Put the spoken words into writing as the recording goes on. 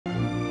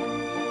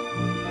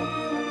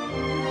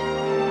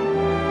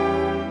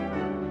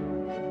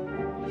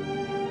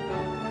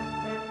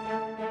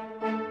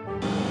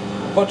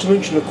Got some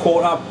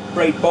 1.25"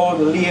 bright bar on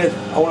the lathe.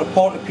 I want to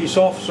part the piece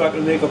off so I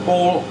can make a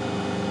ball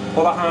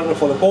for the handle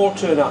for the ball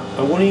turner.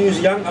 I'm going to use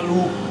the anchor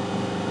lube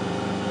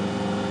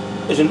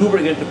as a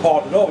lubricant to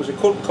part it off, as it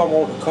couldn't come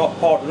out to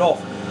part it off.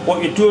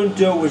 What you don't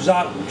do is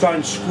that try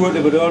and squirt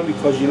it on,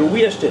 because you'll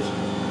waste it.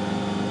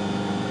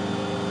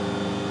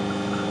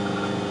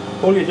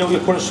 All you do, you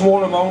put a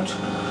small amount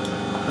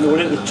into a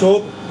little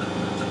tub.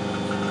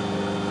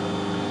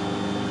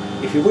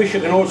 If you wish, you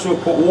can also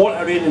put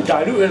water in and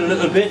dilute it a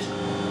little bit,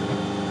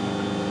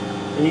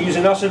 and you use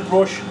an acid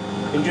brush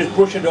and just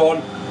brush it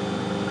on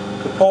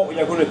the part where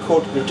you're going to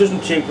cut. It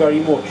doesn't take very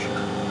much.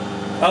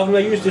 I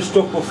haven't used this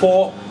stuff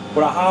before,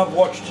 but I have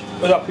watched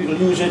other people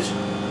use it,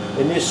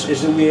 and this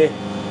is the way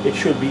it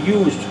should be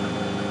used.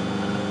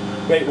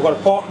 Right, we've got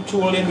a parting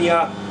tool in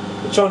here.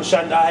 It's on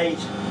centre height.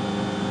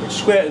 It's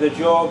square to the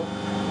job.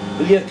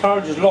 The lathe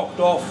carriage is locked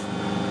off.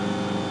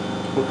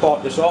 We'll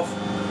part this off.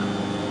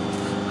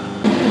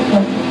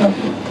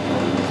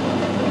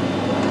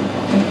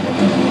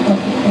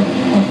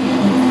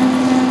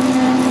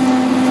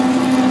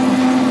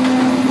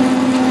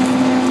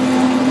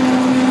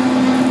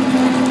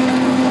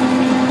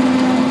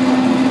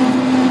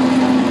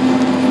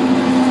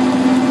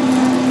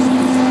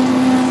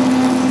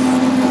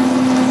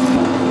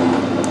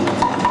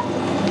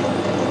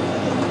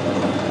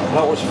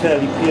 That was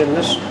fairly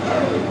painless.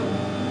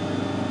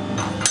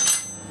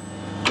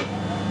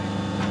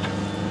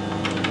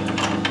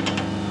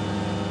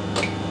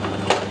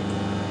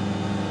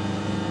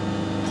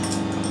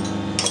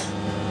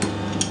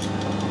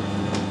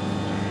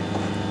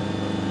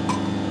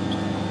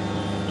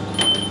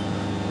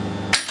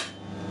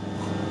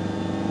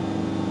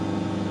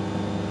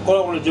 All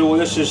I want to do with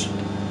this is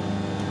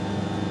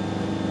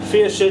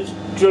face it,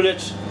 drill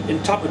it,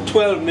 and tap it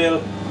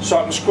 12mm so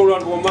I can screw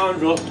it onto a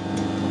mandrel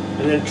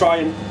and then try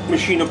and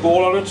machine a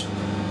ball on it.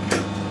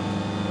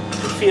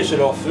 And face it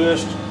off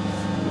first.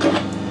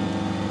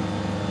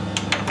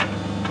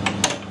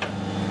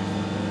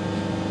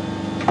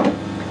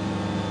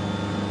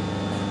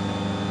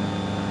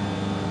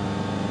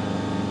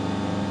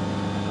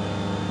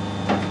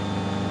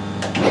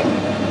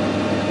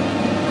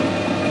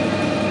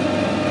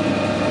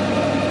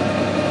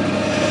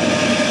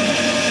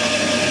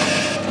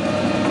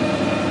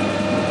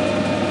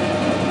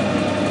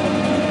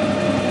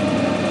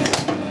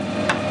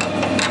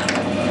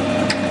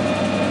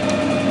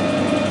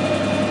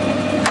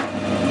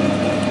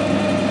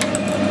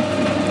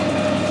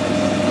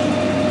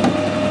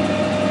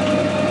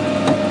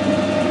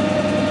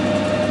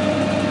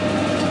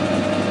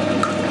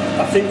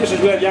 I think this is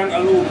where the anchor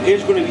lube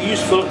is going to be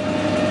useful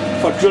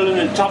for drilling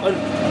and tapping.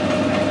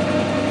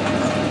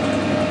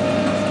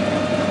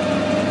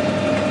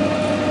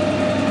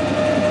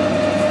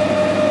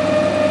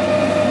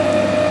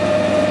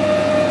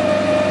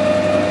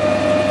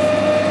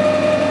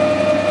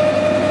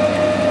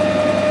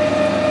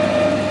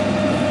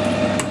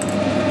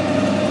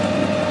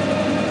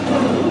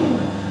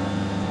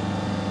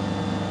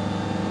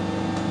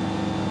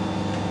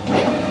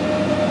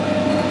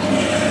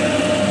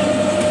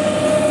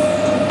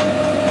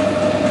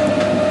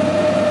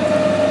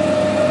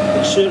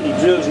 Certainly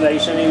drills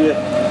nice anyway.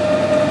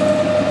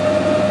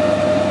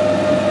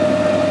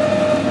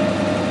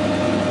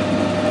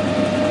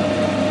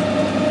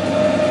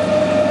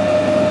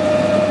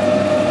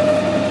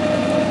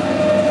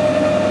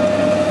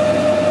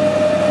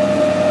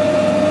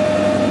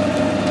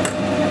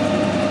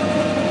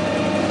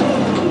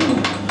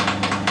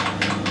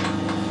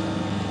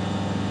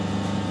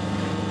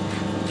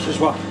 This is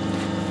what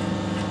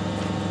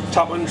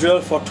tap and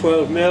drill for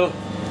 12mm.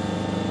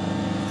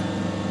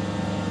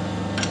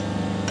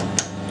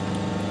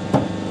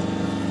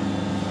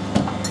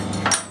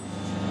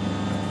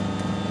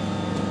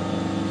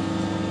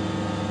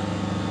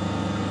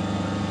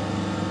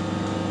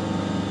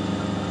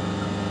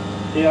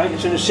 Yeah, I think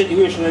it's in a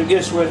situation like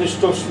this where this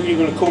stuff's really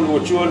going to come to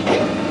a joint.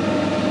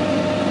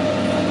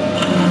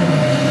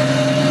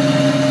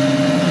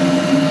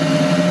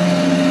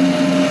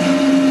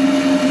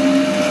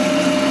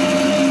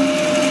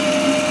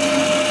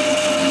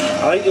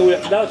 I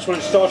think that's when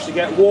it starts to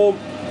get warm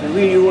and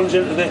really runs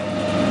into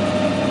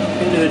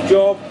the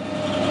job.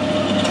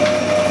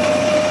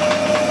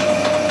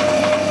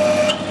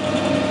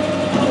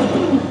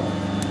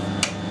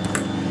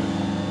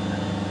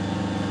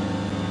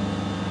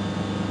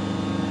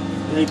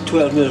 I think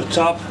 12mm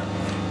top.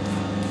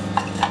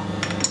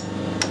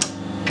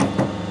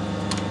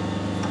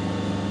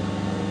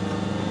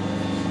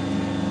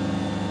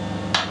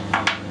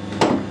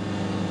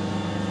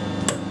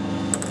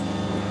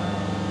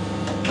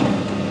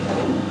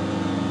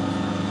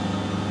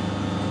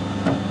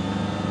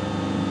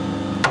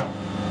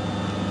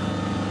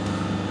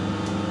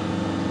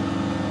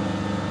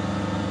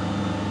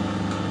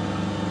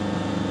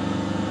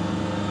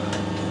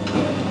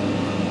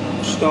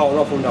 Start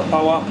off under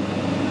power.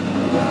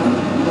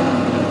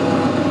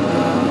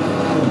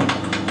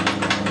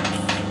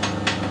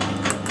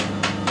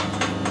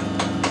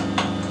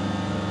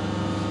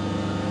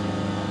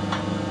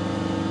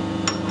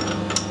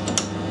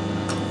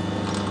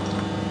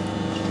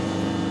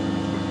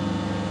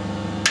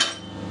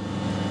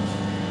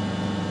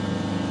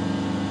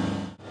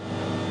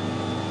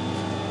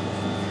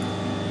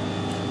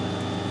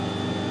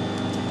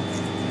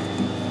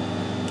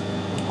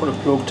 put a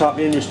plug tap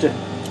in just to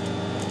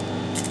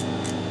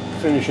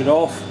finish it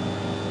off.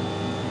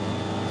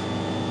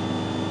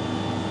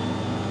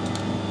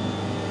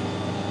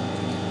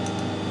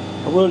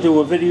 I will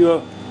do a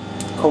video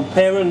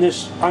comparing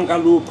this anchor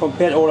loop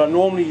compared to what I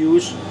normally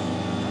use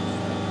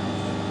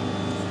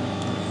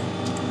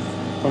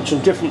on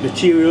some different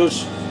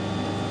materials.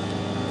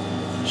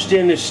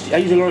 Stainless, I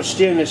use a lot of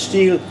stainless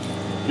steel.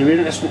 It'll be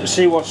interesting to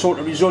see what sort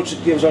of results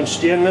it gives on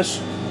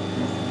stainless.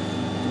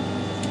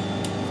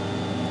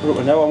 But up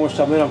to now I must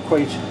admit I'm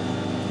quite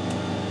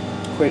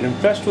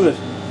impressed with it.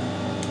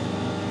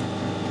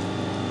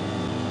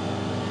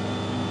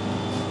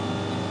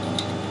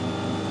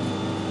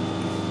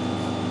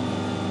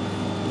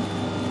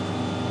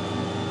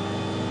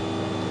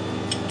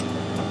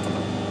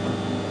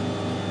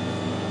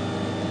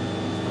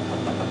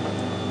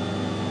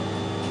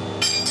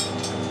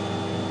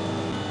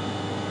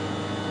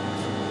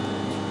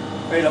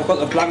 Right, I've got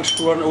the blank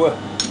screw onto a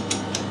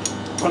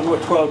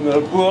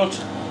 12mm bolt.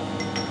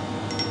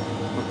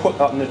 I'll put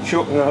that in the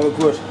chuck and have a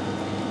go at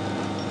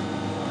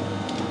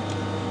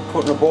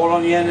putting a ball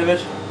on the end of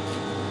it.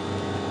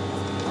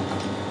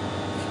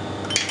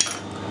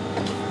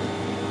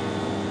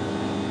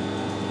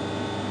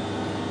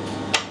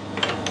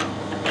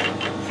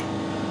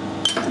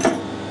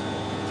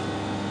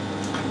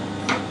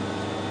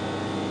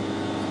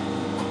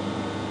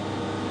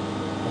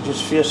 I'll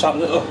just face that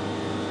little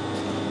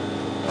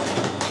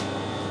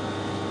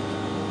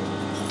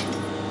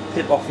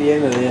pip off the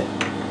end of there.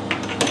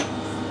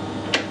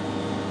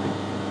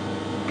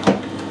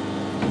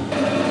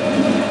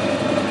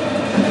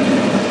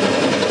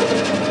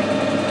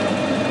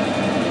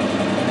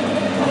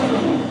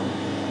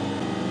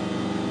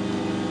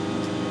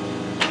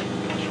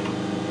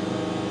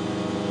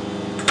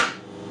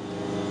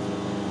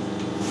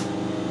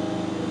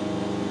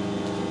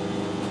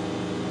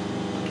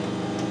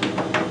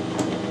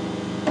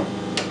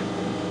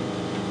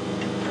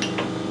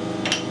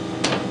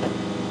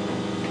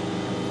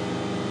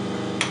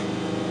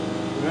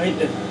 Right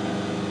then.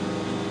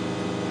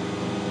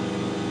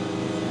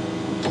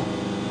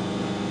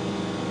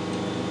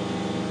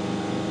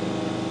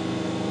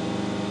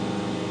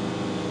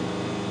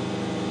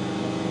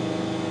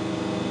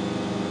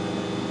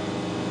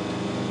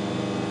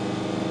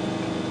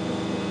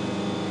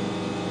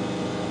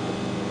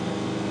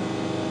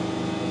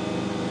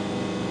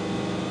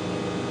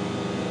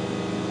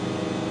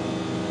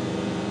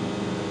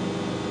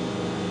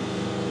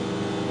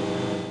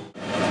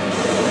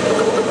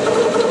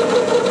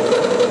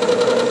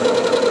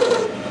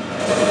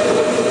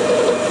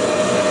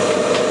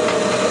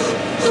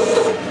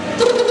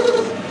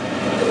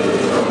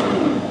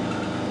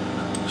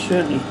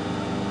 Certainly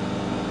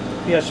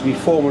appears to be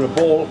forming a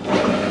ball.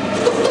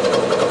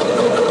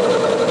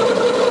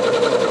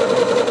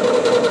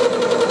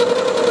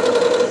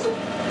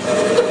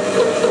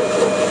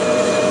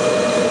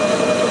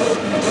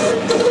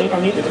 I think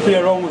I need to play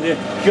around with the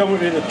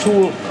geometry of the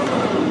tool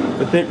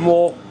a bit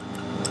more.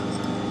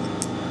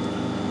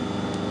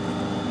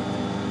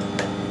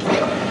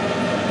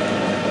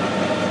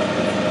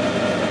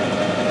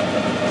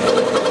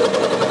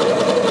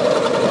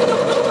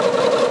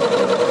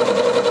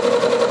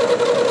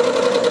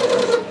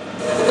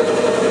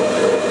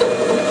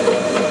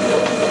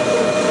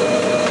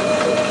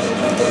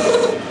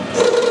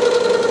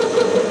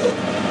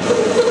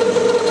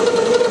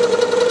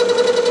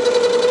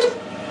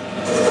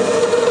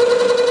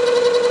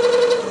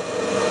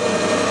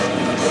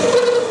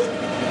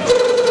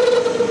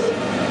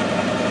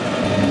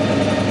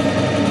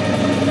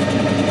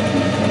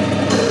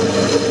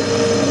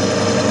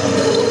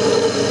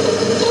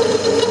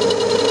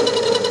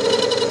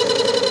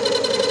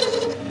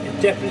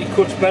 Definitely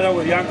cuts better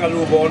with the anchor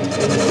loop on when it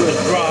goes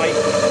dry.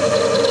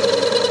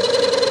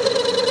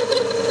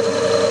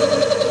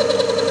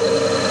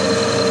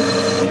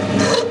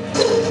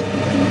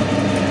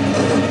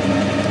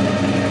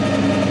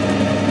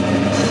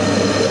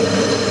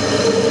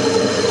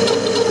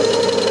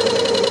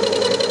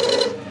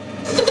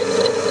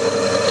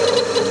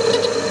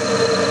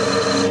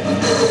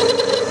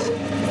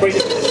 Quite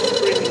a bit of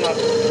spring in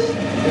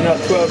that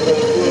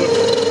 12mm bolt.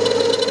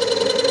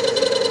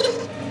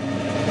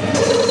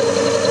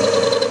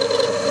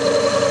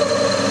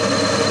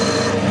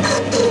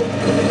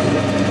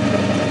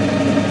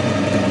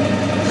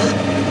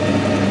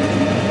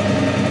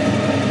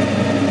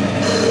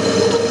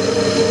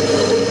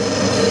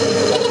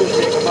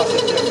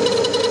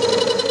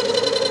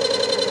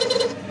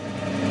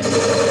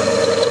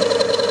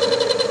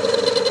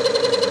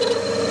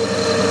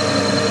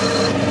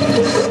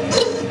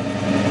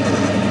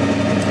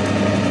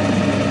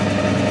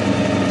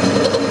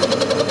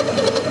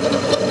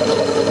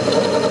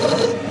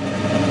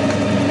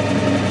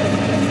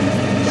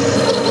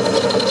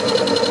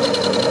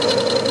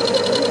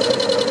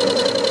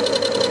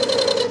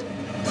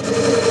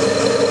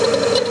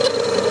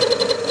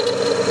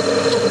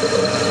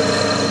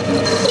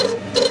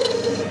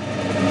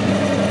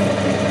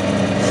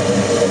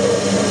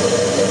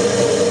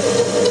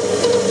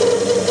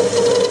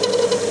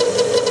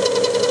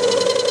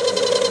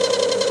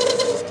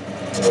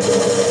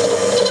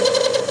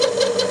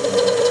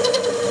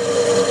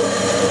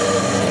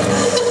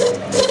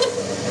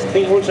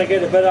 think once I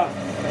get a better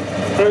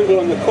angle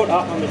on the cutter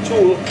on the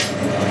tool,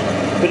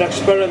 a bit of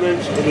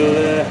experiment,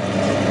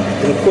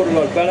 it'll cut a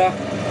lot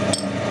better.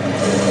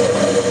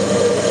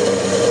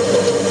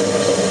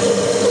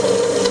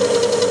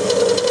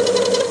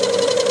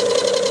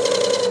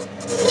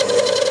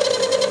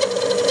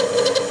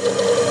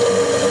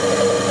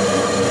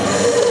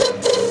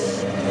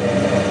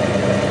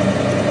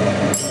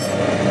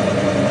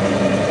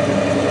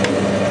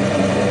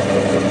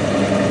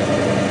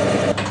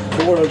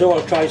 So what I'll do,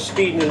 I'll try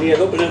speeding the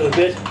lathe up a little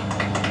bit.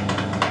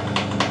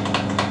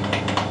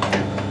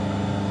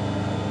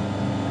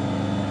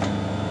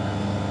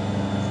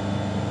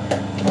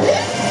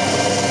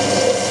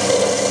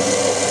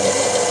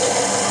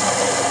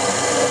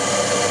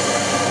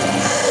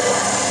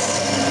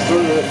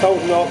 Running at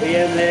 1000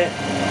 RPM there.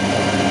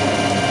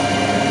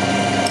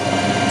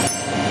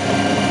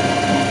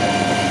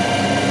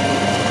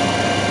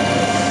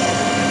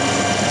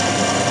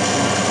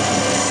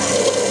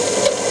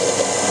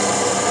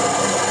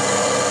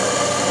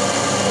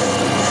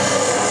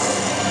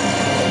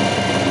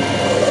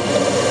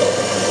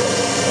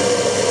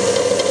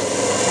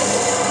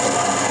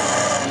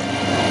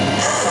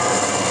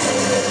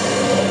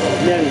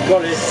 Nearly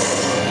got it.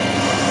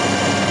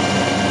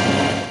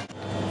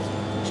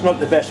 It's not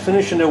the best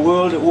finish in the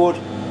world. It would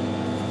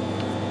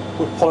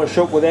polish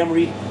up with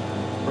emery,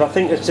 but I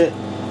think it's the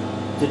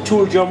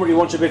tool geometry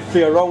wants a bit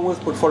play around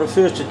with. But for a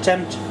first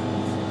attempt,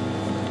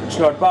 it's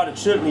not bad.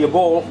 It's certainly a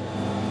ball.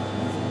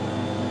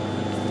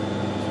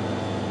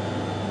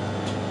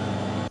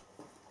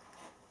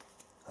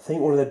 I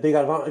think one of the big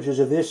advantages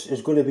of this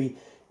is going to be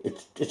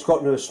it's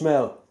got no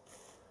smell.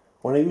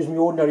 When I use my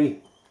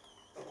ordinary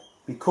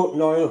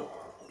cutting oil,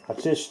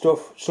 that's this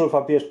stuff,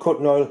 sulphur based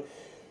cutting oil,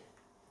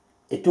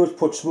 it does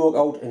put smoke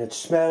out and it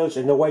smells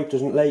and the wife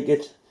doesn't like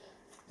it.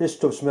 This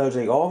stuff smells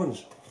like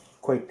almonds,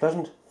 quite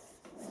pleasant.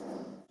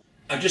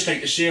 I'd just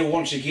like to say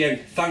once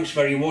again, thanks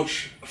very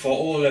much for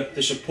all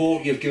the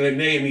support you've given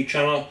me and my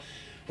channel,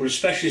 but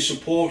especially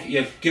support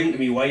you've given to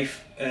my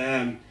wife.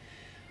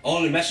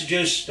 All the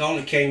messages, all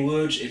the kind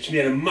words, it's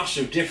made a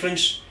massive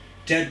difference.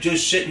 Deb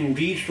does sit and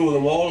read through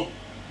them all.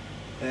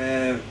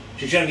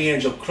 She generally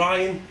ends up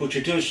crying, but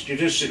she does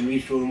sit and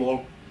read through them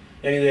all.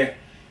 Anyway,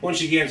 once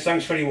again,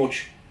 thanks very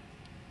much.